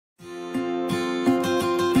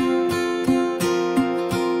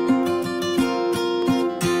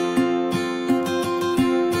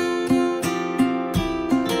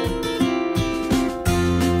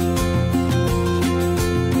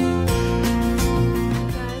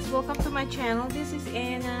channel. This is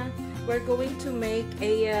Anna. We're going to make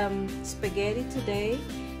a spaghetti today,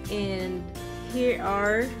 and here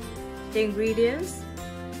are the ingredients.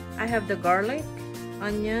 I have the garlic,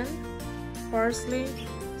 onion, parsley,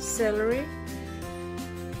 celery.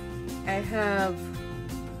 I have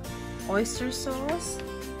oyster sauce.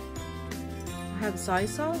 I have soy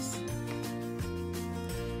sauce.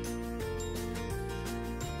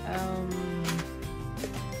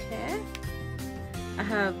 I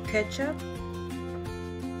have ketchup,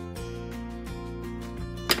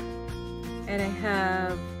 and I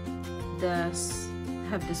have the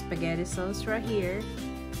spaghetti sauce right here,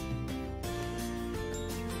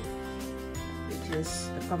 which is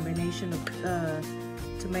a combination of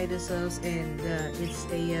tomato sauce, and it's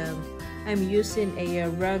a I'm using a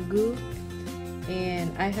ROCKWOOD,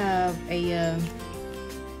 and I have a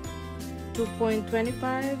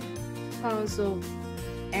 2.25 pounds of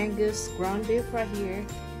Angus ground beef right here,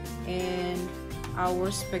 and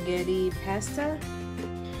our spaghetti pasta,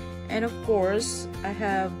 and of course I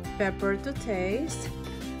have pepper to taste,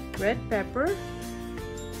 red pepper,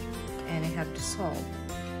 and I have the salt.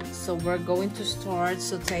 So we're going to start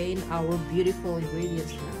sauteing our beautiful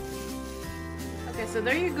ingredients now. Okay, so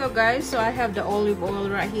there you go guys. So I have the olive oil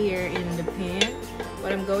right here in the pan.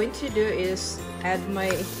 What I'm going to do is add my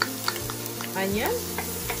onion.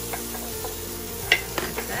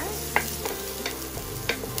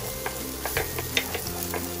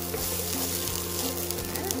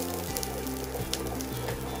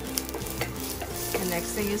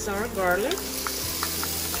 Next thing is our garlic.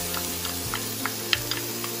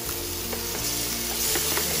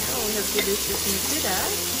 Now all we have to do is just mix it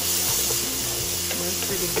up. That's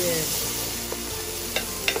pretty good.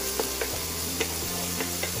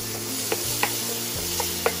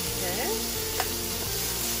 Okay.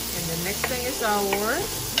 And the next thing is our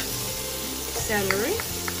celery.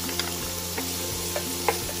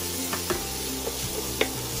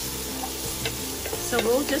 So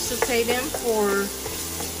we'll just saute them for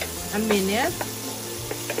a minute.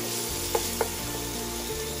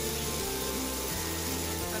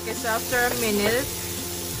 Okay, so after a minute,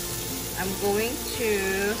 I'm going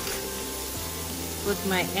to put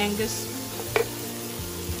my Angus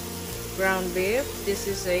ground beef. This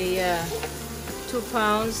is a 2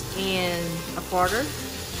 pounds and a quarter.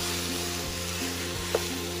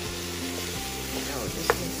 So just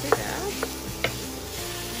mix it up.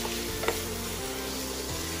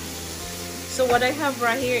 So what I have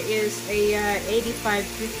right here is a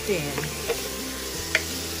 85-15.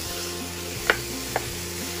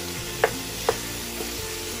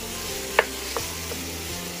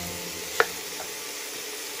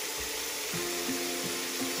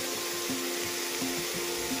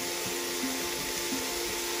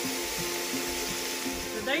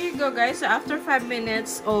 So there you go guys. So after 5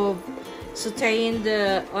 minutes of sauteing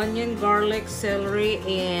the onion, garlic, celery,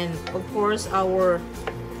 and of course our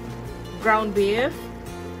ground beef,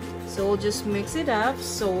 so we'll just mix it up.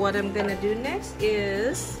 So what I'm gonna do next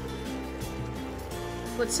is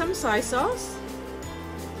put some soy sauce,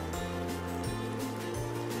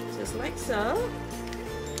 just like so,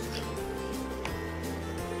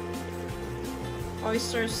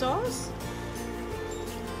 oyster sauce,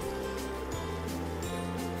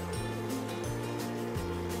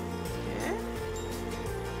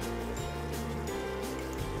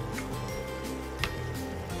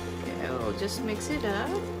 just mix it up.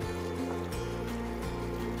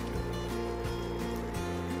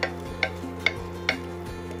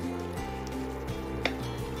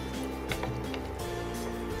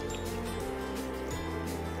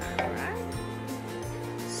 Alright.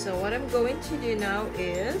 So what I'm going to do now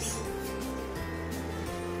is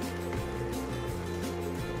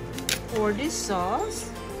pour this sauce.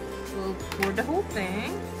 We'll pour the whole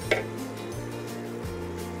thing.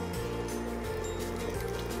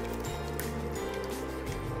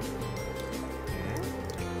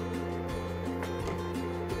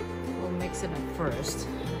 Mix it up first,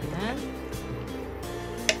 and then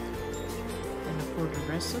I'll pour the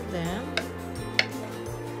rest of them.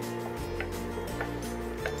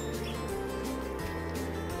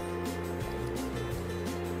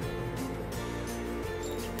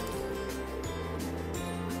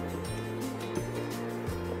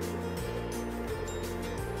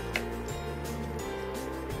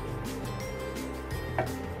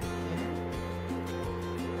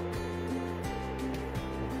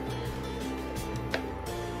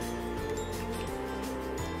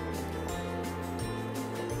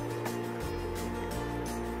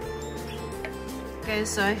 Okay,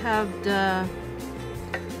 so I have the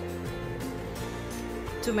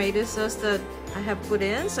tomato sauce that I have put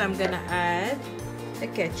in, so I'm gonna add the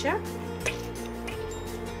ketchup.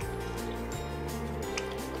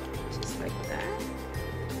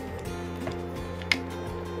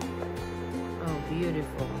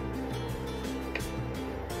 beautiful.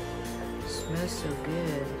 Smells so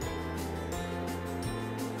good.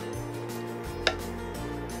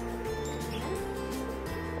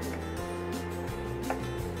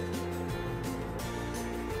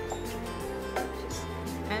 Just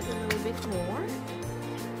add a little bit more.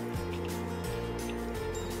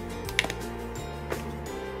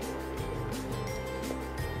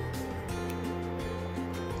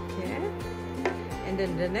 And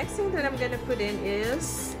then the next thing that I'm gonna put in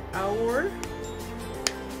is our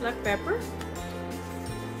black pepper.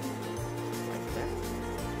 Like that.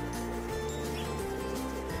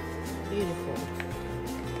 Beautiful.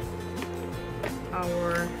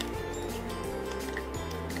 Our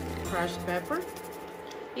crushed pepper.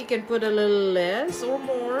 You can put a little less or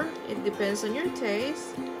more. It depends on your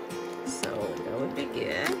taste. So that would be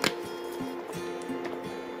good.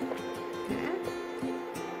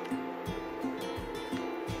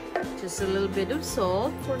 Just a little bit of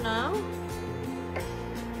salt for now.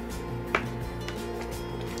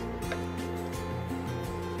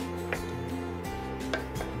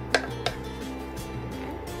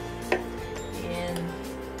 And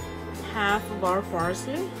half of our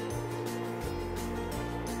parsley.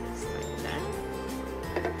 Just like that.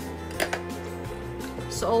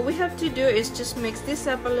 So all we have to do is just mix this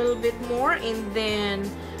up a little bit more, and then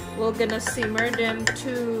we're gonna simmer them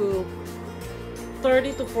to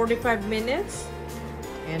 30 to 45 minutes,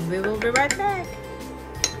 and we will be right back.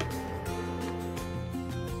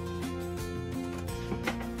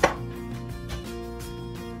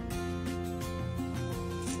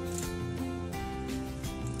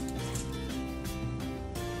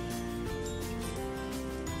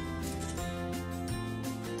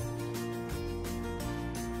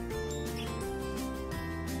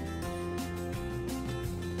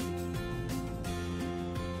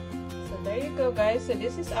 There you go, guys. So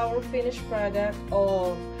this is our finished product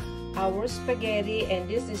of our spaghetti, and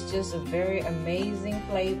this is just a very amazing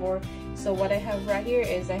flavor. So what I have right here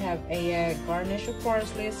is I have a garnish of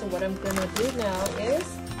parsley. So what I'm gonna do now is,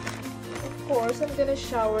 of course, I'm gonna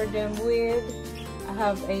shower them with, I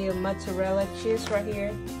have a mozzarella cheese right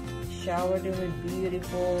here. Shower them with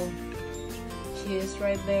beautiful cheese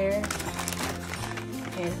right there.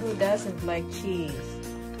 And who doesn't like cheese?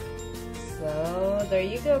 So there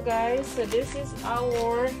you go, guys. So this is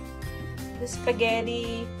our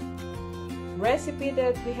spaghetti recipe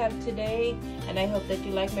that we have today, and I hope that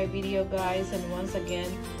you like my video, guys. And once again,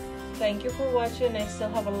 thank you for watching. I still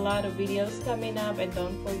have a lot of videos coming up, and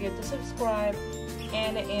don't forget to subscribe.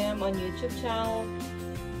 And I am on YouTube channel,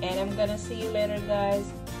 and I'm gonna see you later,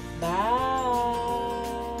 guys. Bye.